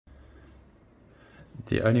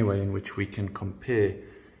The only way in which we can compare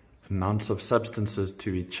amounts of substances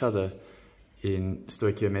to each other in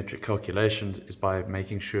stoichiometric calculations is by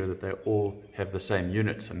making sure that they all have the same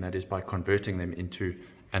units, and that is by converting them into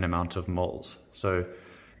an amount of moles. So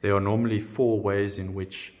there are normally four ways in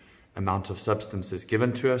which amount of substance is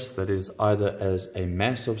given to us. That is either as a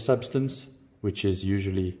mass of substance, which is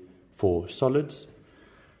usually for solids.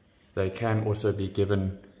 They can also be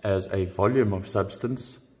given as a volume of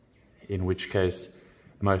substance, in which case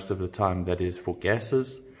most of the time that is for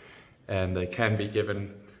gases. And they can be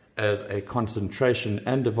given as a concentration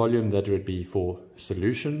and a volume, that would be for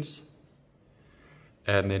solutions.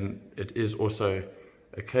 And then it is also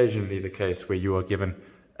occasionally the case where you are given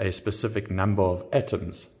a specific number of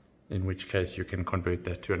atoms, in which case you can convert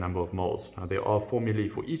that to a number of moles. Now there are formulae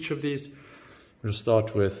for each of these. We'll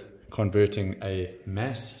start with converting a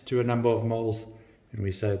mass to a number of moles, and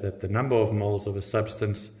we say that the number of moles of a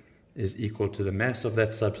substance is equal to the mass of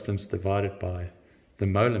that substance divided by the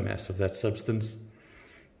molar mass of that substance.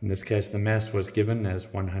 In this case, the mass was given as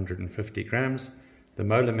 150 grams. The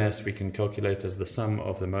molar mass we can calculate as the sum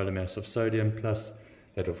of the molar mass of sodium plus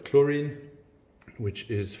that of chlorine, which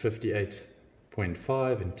is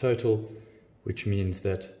 58.5 in total, which means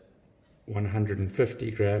that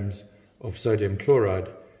 150 grams of sodium chloride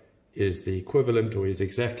is the equivalent, or is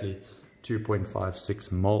exactly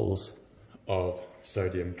 2.56 moles of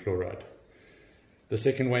sodium chloride. The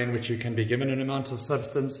second way in which you can be given an amount of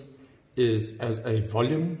substance is as a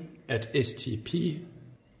volume at STP.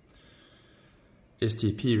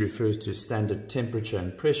 STP refers to standard temperature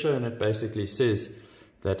and pressure, and it basically says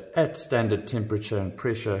that at standard temperature and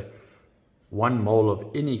pressure, 1 mole of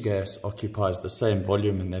any gas occupies the same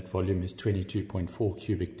volume, and that volume is 22.4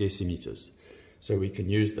 cubic decimeters. So we can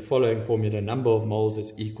use the following formula: number of moles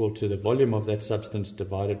is equal to the volume of that substance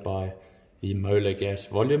divided by the molar gas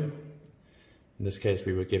volume. In this case,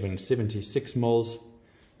 we were given 76 moles.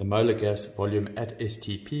 The molar gas volume at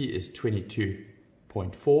STP is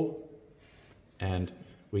 22.4, and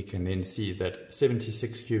we can then see that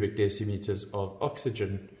 76 cubic decimeters of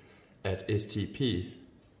oxygen at STP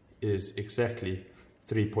is exactly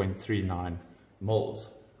 3.39 moles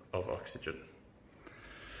of oxygen.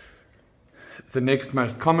 The next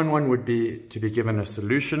most common one would be to be given a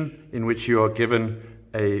solution in which you are given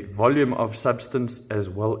a volume of substance as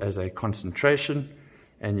well as a concentration,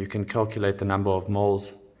 and you can calculate the number of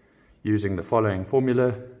moles using the following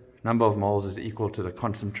formula. Number of moles is equal to the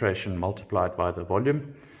concentration multiplied by the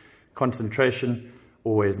volume. Concentration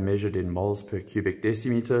always measured in moles per cubic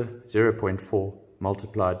decimeter, 0.4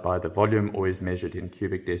 multiplied by the volume always measured in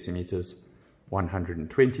cubic decimeters,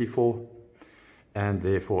 124. And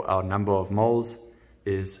therefore our number of moles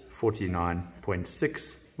is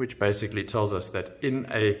 49.6, which basically tells us that in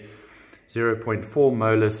a 0.4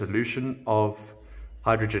 molar solution of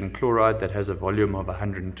hydrogen chloride that has a volume of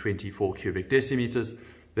 124 cubic decimeters,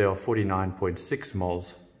 there are 49.6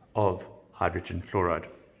 moles of hydrogen chloride.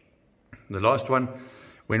 The last one,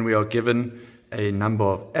 when we are given a number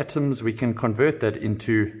of atoms, we can convert that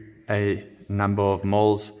into a number of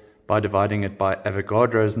moles by dividing it by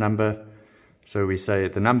Avogadro's number. So we say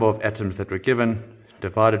the number of atoms that were given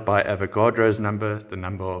divided by Avogadro's number, the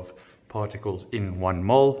number of particles in 1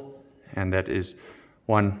 mole, and that is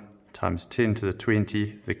 1 times 10 to the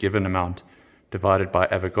 20, the given amount, divided by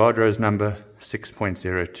Avogadro's number,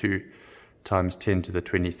 6.02 times 10 to the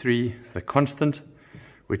 23, the constant,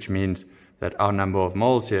 which means that our number of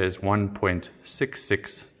moles here is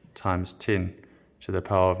 1.66 times 10 to the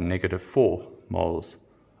power of -4 moles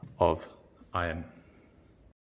of iron.